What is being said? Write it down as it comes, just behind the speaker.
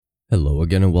Hello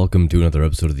again and welcome to another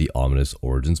episode of the Ominous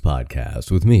Origins Podcast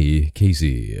with me,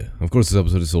 Casey. Of course, this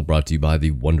episode is still brought to you by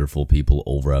the wonderful people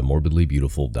over at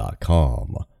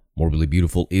morbidlybeautiful.com. Morbidly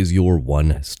Beautiful is your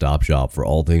one-stop shop for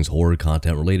all things horror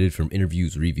content related, from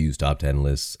interviews, reviews, top 10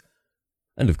 lists,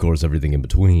 and of course everything in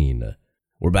between.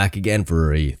 We're back again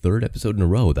for a third episode in a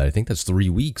row. I think that's 3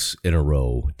 weeks in a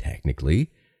row, technically.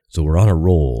 So we're on a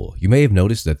roll. You may have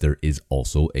noticed that there is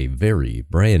also a very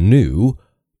brand new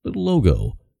little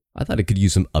logo. I thought it could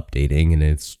use some updating, and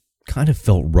it's kind of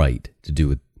felt right to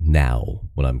do it now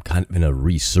when I'm kind of in a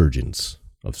resurgence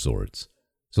of sorts.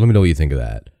 So let me know what you think of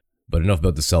that. But enough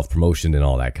about the self-promotion and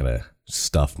all that kind of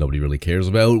stuff nobody really cares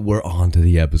about. We're on to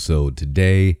the episode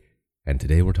today, and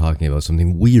today we're talking about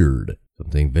something weird,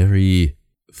 something very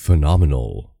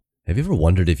phenomenal. Have you ever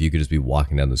wondered if you could just be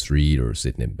walking down the street or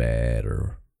sitting in bed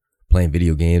or playing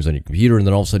video games on your computer and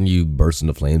then all of a sudden you burst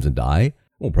into flames and die?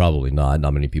 Well, probably not.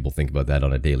 Not many people think about that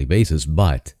on a daily basis,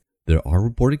 but there are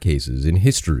reported cases in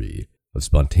history of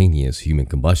spontaneous human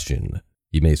combustion.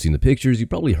 You may have seen the pictures, you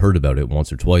probably heard about it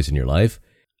once or twice in your life.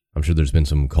 I'm sure there's been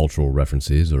some cultural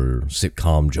references or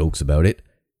sitcom jokes about it.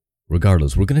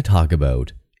 Regardless, we're going to talk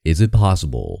about, is it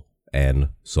possible, and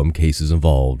some cases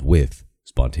involved with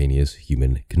spontaneous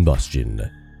human combustion.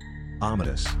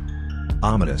 Ominous.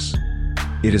 Ominous.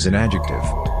 It is an adjective.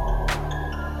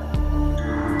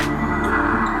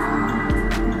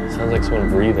 Sounds like someone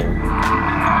breathing.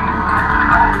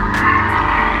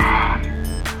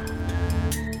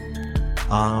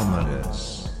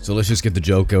 Ominous. So let's just get the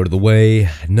joke out of the way.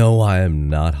 No, I am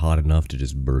not hot enough to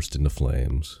just burst into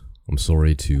flames. I'm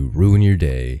sorry to ruin your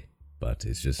day, but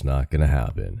it's just not going to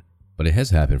happen. But it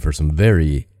has happened for some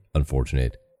very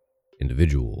unfortunate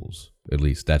individuals. At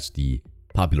least that's the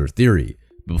popular theory.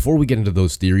 But before we get into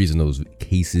those theories and those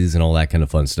cases and all that kind of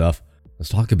fun stuff, let's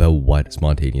talk about what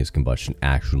spontaneous combustion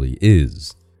actually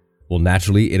is. Well,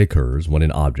 naturally, it occurs when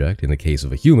an object, in the case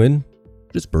of a human,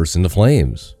 just bursts into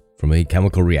flames from a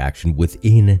chemical reaction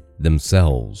within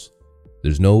themselves.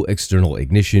 There's no external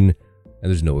ignition,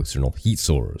 and there's no external heat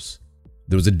source.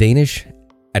 There was a Danish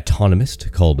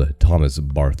anatomist called Thomas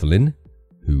Bartholin,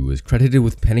 who is credited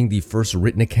with penning the first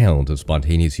written account of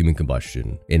spontaneous human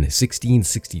combustion. In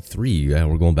 1663,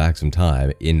 we're going back some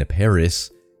time, in Paris,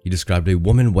 he described a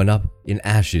woman went up in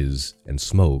ashes and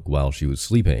smoke while she was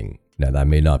sleeping. Now, that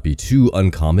may not be too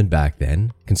uncommon back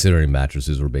then, considering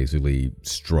mattresses were basically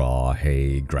straw,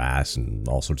 hay, grass, and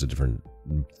all sorts of different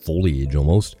foliage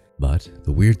almost. But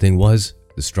the weird thing was,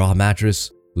 the straw mattress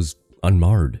was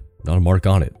unmarred, not a mark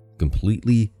on it,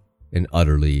 completely and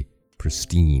utterly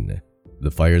pristine. The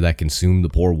fire that consumed the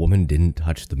poor woman didn't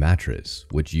touch the mattress,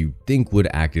 which you'd think would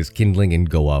act as kindling and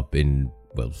go up in,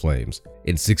 well, flames.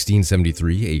 In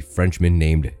 1673, a Frenchman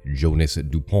named Jonas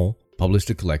Dupont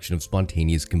published a collection of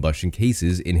spontaneous combustion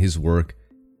cases in his work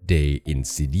De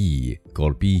Incidii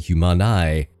Corpi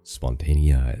Humani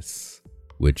Spontaneis,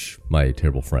 which, my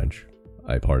terrible French,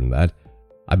 I pardon that.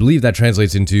 I believe that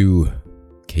translates into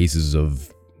cases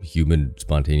of human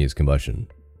spontaneous combustion.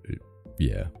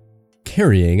 Yeah.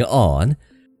 Carrying on,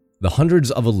 the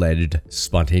hundreds of alleged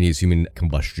spontaneous human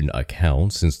combustion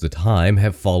accounts since the time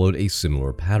have followed a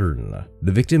similar pattern.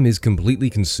 The victim is completely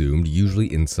consumed,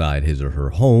 usually inside his or her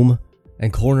home,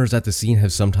 and coroners at the scene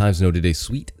have sometimes noted a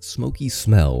sweet, smoky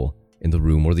smell in the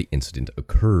room where the incident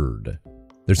occurred.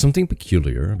 There's something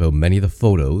peculiar about many of the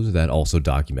photos that also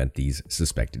document these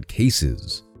suspected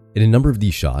cases. In a number of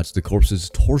these shots, the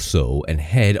corpse's torso and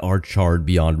head are charred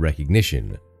beyond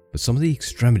recognition, but some of the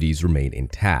extremities remain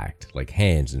intact, like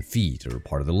hands and feet or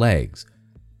part of the legs.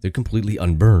 They're completely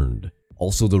unburned.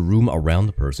 Also, the room around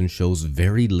the person shows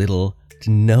very little to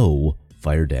no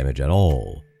fire damage at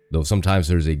all, though sometimes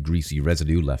there's a greasy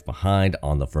residue left behind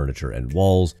on the furniture and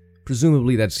walls.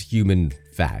 Presumably that's human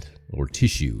fat or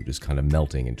tissue just kind of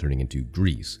melting and turning into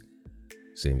grease.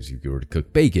 Same as if you were to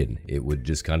cook bacon, it would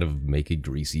just kind of make a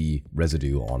greasy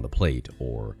residue on the plate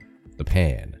or the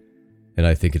pan. And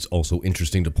I think it's also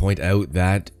interesting to point out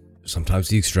that sometimes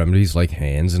the extremities like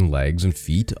hands and legs and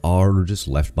feet are just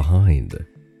left behind.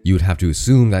 You would have to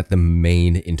assume that the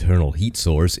main internal heat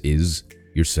source is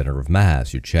your center of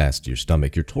mass, your chest, your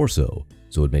stomach, your torso.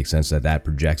 So it makes sense that that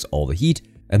projects all the heat,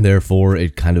 and therefore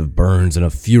it kind of burns in a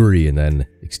fury and then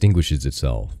extinguishes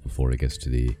itself before it gets to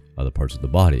the other parts of the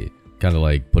body. Kind of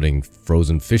like putting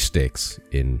frozen fish sticks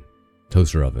in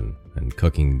toaster oven and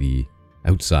cooking the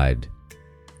outside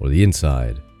or the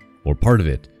inside, or part of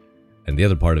it, and the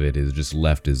other part of it is just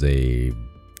left as a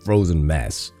frozen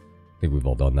mess. I think we've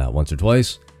all done that once or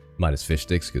twice, minus fish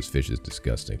sticks, because fish is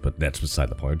disgusting, but that's beside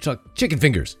the point. Chicken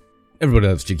fingers! Everybody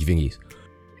loves chicken fingies.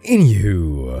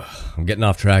 Anywho, I'm getting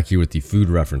off track here with the food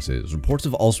references. Reports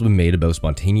have also been made about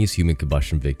spontaneous human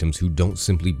combustion victims who don't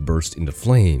simply burst into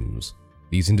flames.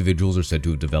 These individuals are said to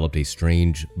have developed a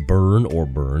strange burn or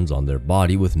burns on their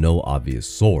body with no obvious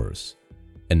source.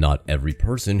 And not every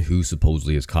person who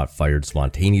supposedly has caught fire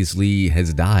spontaneously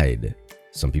has died.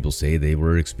 Some people say they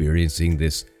were experiencing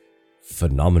this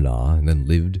phenomena and then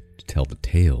lived to tell the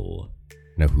tale.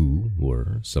 Now, who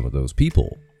were some of those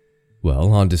people?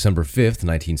 Well, on December 5th,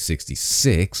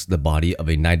 1966, the body of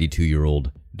a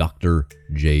 92-year-old Dr.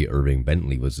 J. Irving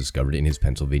Bentley was discovered in his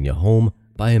Pennsylvania home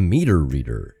by a meter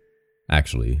reader.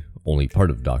 Actually, only part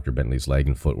of Dr. Bentley's leg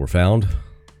and foot were found.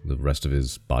 The rest of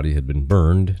his body had been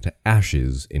burned to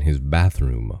ashes in his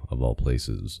bathroom, of all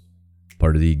places.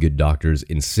 Part of the good doctor's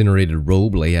incinerated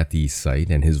robe lay at the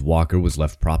site, and his walker was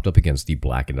left propped up against the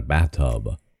blackened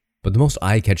bathtub. But the most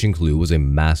eye-catching clue was a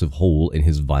massive hole in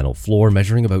his vinyl floor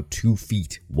measuring about 2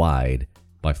 feet wide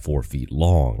by 4 feet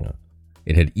long.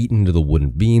 It had eaten into the wooden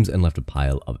beams and left a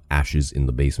pile of ashes in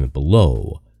the basement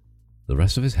below. The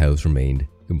rest of his house remained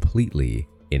completely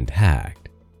intact.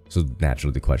 So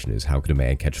naturally the question is, how could a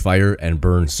man catch fire and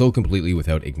burn so completely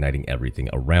without igniting everything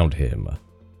around him?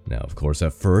 Now, of course,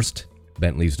 at first,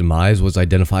 Bentley's demise was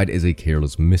identified as a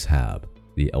careless mishap.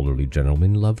 The elderly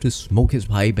gentleman loved to smoke his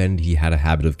pipe and he had a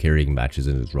habit of carrying matches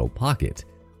in his robe pocket.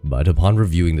 But upon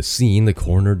reviewing the scene, the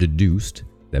coroner deduced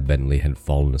that Bentley had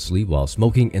fallen asleep while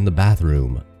smoking in the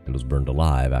bathroom and was burned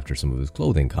alive after some of his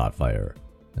clothing caught fire.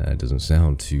 That doesn't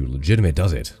sound too legitimate,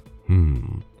 does it?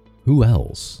 Who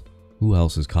else? Who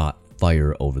else has caught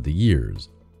fire over the years?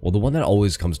 Well, the one that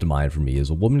always comes to mind for me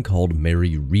is a woman called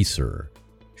Mary Reeser.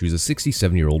 She was a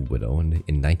 67-year-old widow and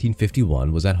in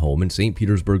 1951 was at home in St.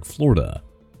 Petersburg, Florida.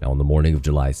 Now, on the morning of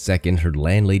July 2nd, her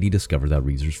landlady discovered that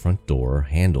Reeser's front door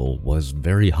handle was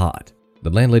very hot.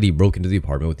 The landlady broke into the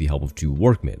apartment with the help of 2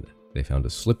 workmen. They found a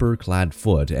slipper-clad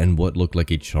foot and what looked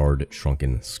like a charred,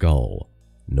 shrunken skull.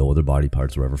 No other body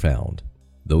parts were ever found.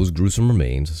 Those gruesome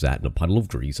remains sat in a puddle of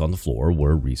grease on the floor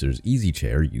where Reeser's easy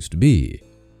chair used to be.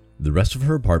 The rest of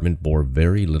her apartment bore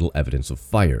very little evidence of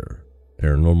fire.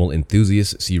 Paranormal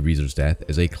enthusiasts see Reeser's death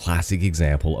as a classic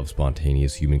example of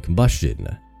spontaneous human combustion,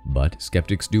 but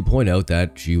skeptics do point out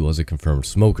that she was a confirmed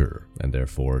smoker, and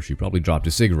therefore she probably dropped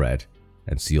a cigarette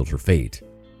and sealed her fate,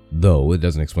 though it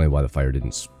doesn't explain why the fire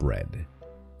didn't spread.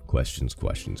 Questions.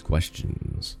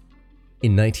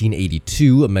 In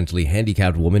 1982, a mentally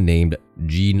handicapped woman named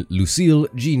Lucille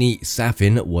Jeannie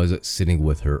Saffin was sitting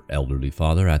with her elderly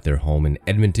father at their home in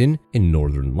Edmonton in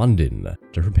northern London.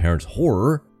 To her parents'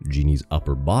 horror, Jeannie's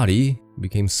upper body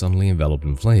became suddenly enveloped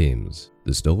in flames.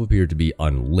 The stove appeared to be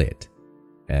unlit,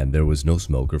 and there was no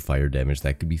smoke or fire damage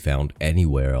that could be found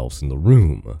anywhere else in the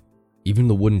room. Even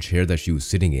the wooden chair that she was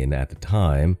sitting in at the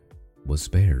time was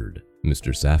spared.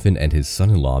 Mr. Saffin and his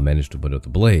son-in-law managed to put out the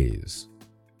blaze.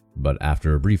 But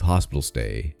after a brief hospital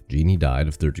stay, Jeannie died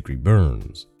of third-degree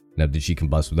burns. Now, did she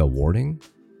combust without warning?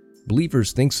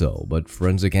 Believers think so, but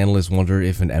forensic analysts wonder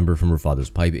if an ember from her father's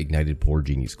pipe ignited poor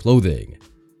Jeannie's clothing.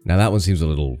 Now, that one seems a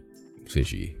little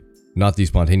fishy. Not the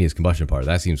spontaneous combustion part,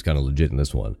 that seems kind of legit in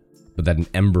this one. But that an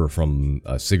ember from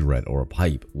a cigarette or a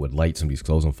pipe would light somebody's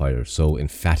clothes on fire so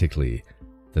emphatically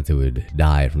that they would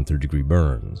die from third-degree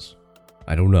burns.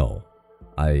 I don't know.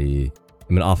 I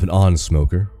am an off and on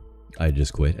smoker. I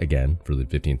just quit again for the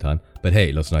 15th time. But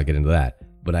hey, let's not get into that.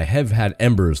 But I have had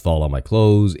embers fall on my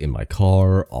clothes, in my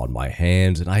car, on my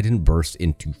hands, and I didn't burst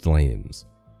into flames.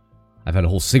 I've had a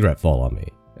whole cigarette fall on me,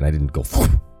 and I didn't go,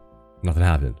 nothing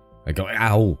happened. I go,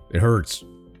 ow, it hurts.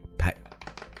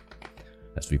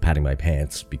 That's to be patting my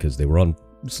pants because they were on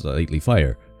slightly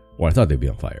fire. Or I thought they'd be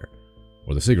on fire.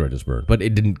 Or the cigarette just burned. But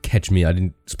it didn't catch me. I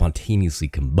didn't spontaneously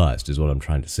combust is what I'm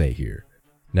trying to say here.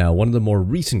 Now, one of the more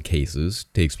recent cases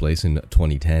takes place in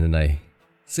 2010, and I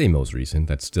say most recent,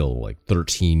 that's still like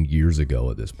 13 years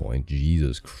ago at this point.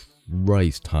 Jesus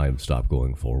Christ, time stop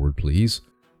going forward, please.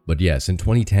 But yes, in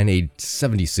 2010, a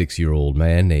 76-year-old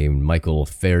man named Michael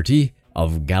Faherty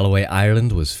of Galloway,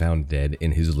 Ireland was found dead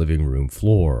in his living room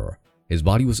floor. His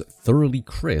body was thoroughly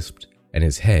crisped, and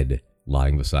his head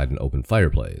lying beside an open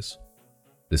fireplace.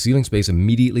 The ceiling space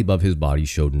immediately above his body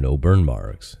showed no burn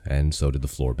marks, and so did the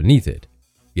floor beneath it.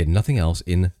 Yet nothing else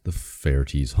in the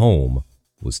Faherty's home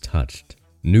was touched.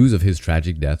 News of his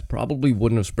tragic death probably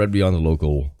wouldn't have spread beyond the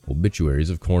local obituaries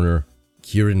if coroner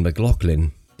Kieran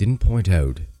McLaughlin didn't point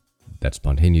out that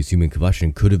spontaneous human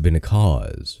combustion could have been a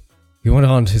cause. He went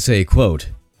on to say,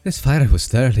 quote, "This fire was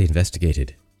thoroughly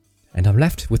investigated, and I'm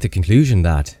left with the conclusion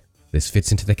that this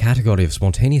fits into the category of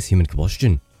spontaneous human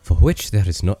combustion, for which there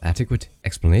is no adequate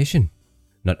explanation.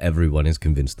 Not everyone is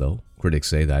convinced though. Critics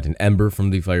say that an ember from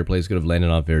the fireplace could have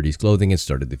landed on Faraday's clothing and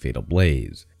started the fatal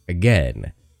blaze.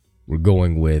 Again, we're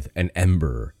going with an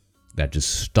ember that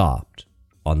just stopped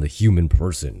on the human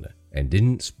person and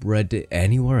didn't spread to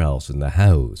anywhere else in the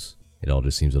house. It all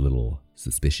just seems a little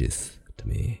suspicious to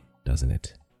me, doesn't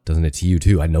it? Doesn't it to you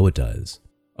too? I know it does.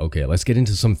 Okay, let's get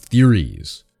into some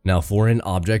theories. Now, for an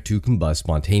object to combust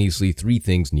spontaneously, 3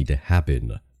 things need to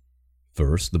happen.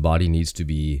 First, the body needs to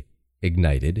be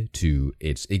ignited to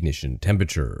its ignition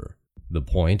temperature, the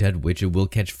point at which it will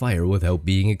catch fire without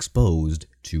being exposed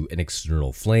to an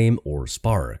external flame or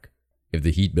spark. If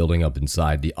the heat building up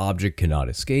inside the object cannot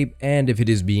escape, and if it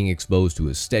is being exposed to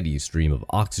a steady stream of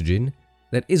oxygen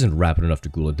that isn't rapid enough to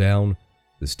cool it down,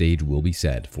 the stage will be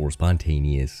set for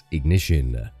spontaneous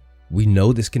ignition. We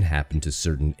know this can happen to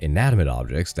certain inanimate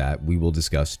objects that we will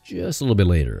discuss just a little bit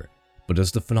later, but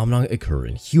does the phenomenon occur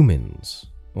in humans?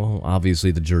 Well,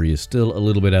 obviously the jury is still a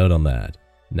little bit out on that.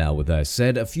 Now, with that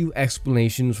said, a few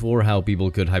explanations for how people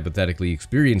could hypothetically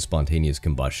experience spontaneous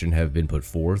combustion have been put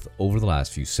forth over the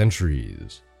last few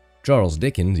centuries. Charles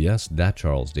Dickens, yes, that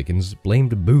Charles Dickens,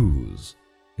 blamed booze.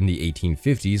 In the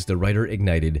 1850s, the writer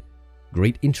ignited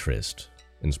great interest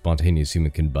in spontaneous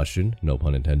human combustion, no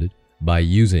pun intended, by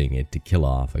using it to kill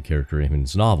off a character in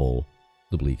his novel,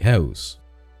 The Bleak House.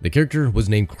 The character was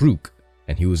named Krook,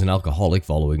 and he was an alcoholic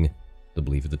following the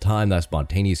belief at the time that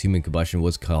spontaneous human combustion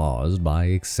was caused by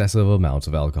excessive amounts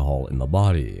of alcohol in the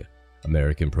body.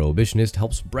 American prohibitionists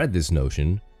helped spread this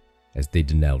notion as they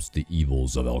denounced the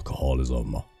evils of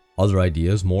alcoholism. Other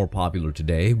ideas more popular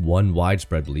today, one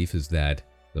widespread belief is that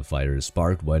the fire is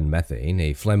sparked when methane,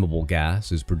 a flammable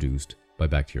gas, is produced by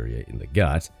bacteria in the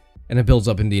gut, and it builds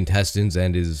up in the intestines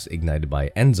and is ignited by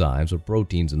enzymes or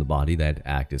proteins in the body that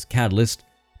act as catalysts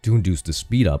to induce the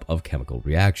speed up of chemical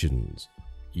reactions.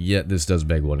 Yet this does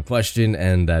beg one question,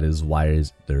 and that is, why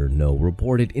is there no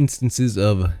reported instances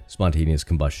of spontaneous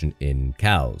combustion in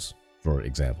cows, for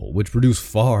example, which produce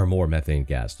far more methane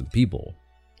gas than people?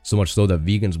 So much so that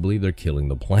vegans believe they're killing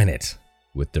the planet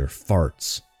with their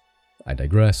farts. I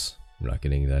digress. We're not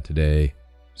getting into that today.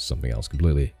 Something else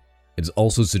completely. It's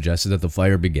also suggested that the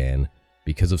fire began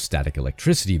because of static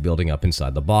electricity building up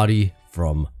inside the body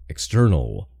from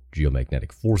external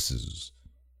geomagnetic forces.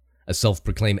 A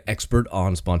self-proclaimed expert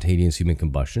on spontaneous human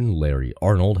combustion, Larry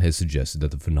Arnold, has suggested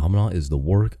that the phenomenon is the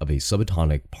work of a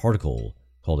subatomic particle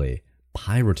called a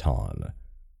pyroton,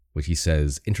 which he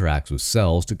says interacts with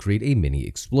cells to create a mini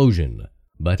explosion.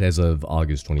 But as of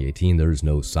August 2018, there is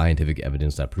no scientific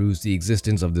evidence that proves the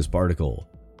existence of this particle,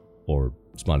 or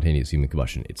spontaneous human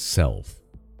combustion itself.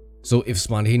 So if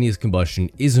spontaneous combustion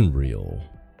isn't real,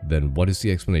 then what is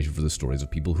the explanation for the stories of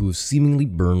people who have seemingly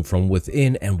burned from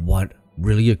within, and what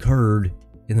really occurred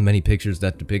in the many pictures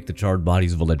that depict the charred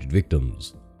bodies of alleged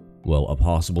victims? Well, a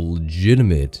possible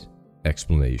legitimate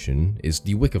explanation is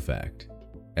the wick effect,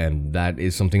 and that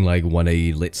is something like when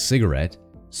a lit cigarette,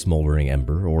 smoldering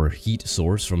ember, or heat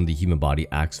source from the human body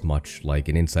acts much like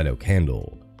an inside-out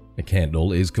candle. A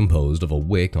candle is composed of a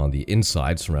wick on the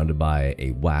inside surrounded by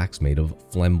a wax made of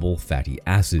flammable fatty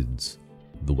acids.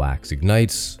 The wax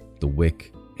ignites the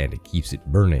wick and it keeps it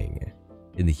burning.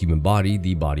 In the human body,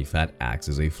 the body fat acts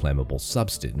as a flammable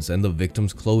substance, and the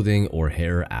victim's clothing or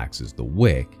hair acts as the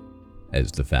wick.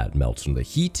 As the fat melts from the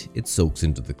heat, it soaks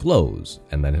into the clothes,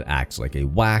 and then it acts like a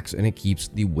wax and it keeps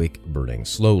the wick burning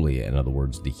slowly. In other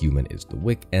words, the human is the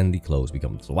wick and the clothes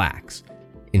becomes the wax.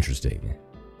 Interesting.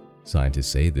 Scientists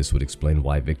say this would explain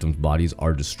why victims' bodies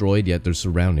are destroyed, yet their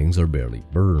surroundings are barely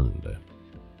burned.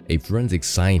 A forensic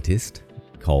scientist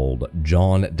called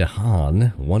John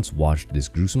DeHaan once watched this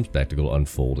gruesome spectacle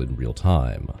unfold in real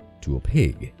time, to a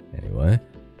pig, anyway.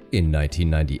 In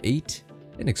 1998,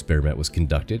 an experiment was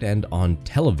conducted, and on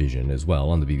television as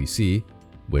well on the BBC,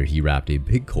 where he wrapped a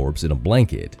pig corpse in a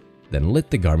blanket, then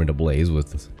lit the garment ablaze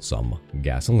with some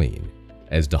gasoline.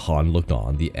 As DeHaan looked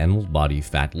on, the animal's body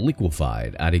fat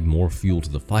liquefied, adding more fuel to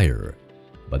the fire.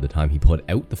 By the time he put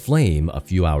out the flame a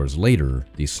few hours later,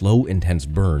 the slow, intense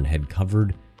burn had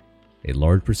covered a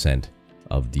large percent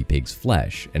of the pig's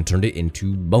flesh and turned it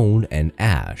into bone and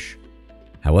ash.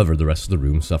 However, the rest of the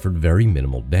room suffered very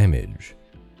minimal damage.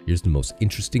 Here's the most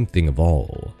interesting thing of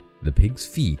all. The pig's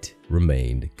feet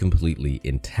remained completely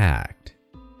intact.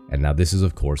 And now this is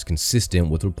of course consistent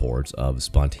with reports of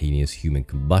spontaneous human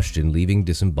combustion leaving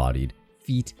disembodied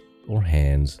feet or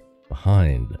hands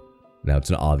behind. Now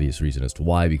it's an obvious reason as to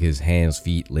why, because hands,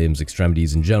 feet, limbs,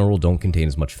 extremities in general don't contain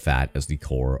as much fat as the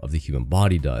core of the human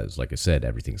body does. Like I said,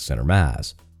 everything's center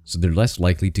mass. So they're less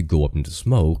likely to go up into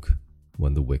smoke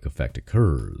when the wick effect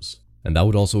occurs. And that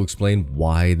would also explain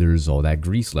why there's all that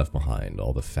grease left behind,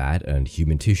 all the fat and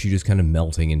human tissue just kind of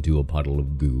melting into a puddle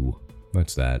of goo.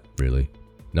 That's that, really.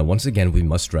 Now, once again, we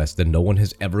must stress that no one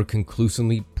has ever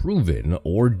conclusively proven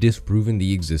or disproven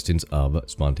the existence of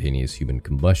spontaneous human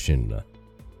combustion.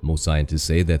 Most scientists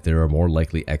say that there are more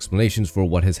likely explanations for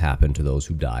what has happened to those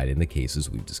who died in the cases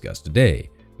we've discussed today.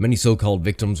 Many so-called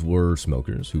victims were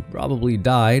smokers who probably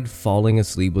died falling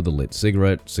asleep with a lit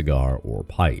cigarette, cigar, or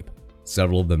pipe.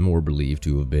 Several of them were believed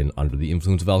to have been under the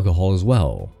influence of alcohol as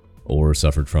well, or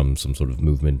suffered from some sort of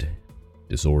movement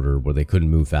disorder where they couldn't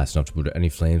move fast enough to put out any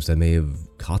flames that may have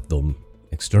caught them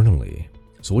externally.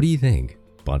 So what do you think?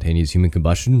 Spontaneous human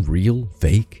combustion? Real?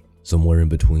 Fake? Somewhere in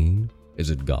between? Is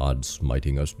it God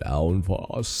smiting us down for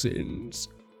our sins?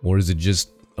 Or is it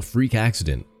just a freak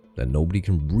accident that nobody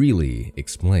can really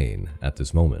explain at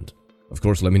this moment? Of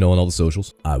course, let me know on all the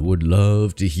socials. I would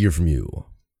love to hear from you.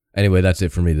 Anyway, that's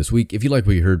it for me this week. If you like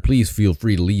what you heard, please feel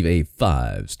free to leave a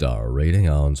 5-star rating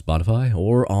on Spotify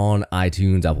or on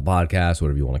iTunes, Apple Podcasts,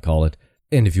 whatever you want to call it.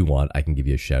 And if you want, I can give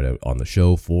you a shout out on the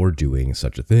show for doing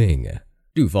such a thing.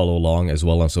 Do follow along as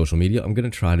well on social media. I'm going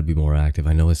to try to be more active.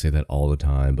 I know I say that all the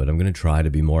time, but I'm going to try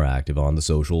to be more active on the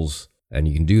socials. And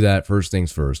you can do that first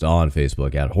things first on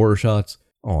Facebook at Horror Shots,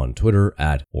 on Twitter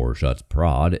at Horror Shots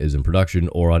Prod is in production,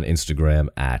 or on Instagram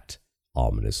at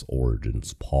Ominous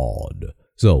Origins Pod.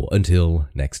 So, until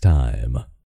next time.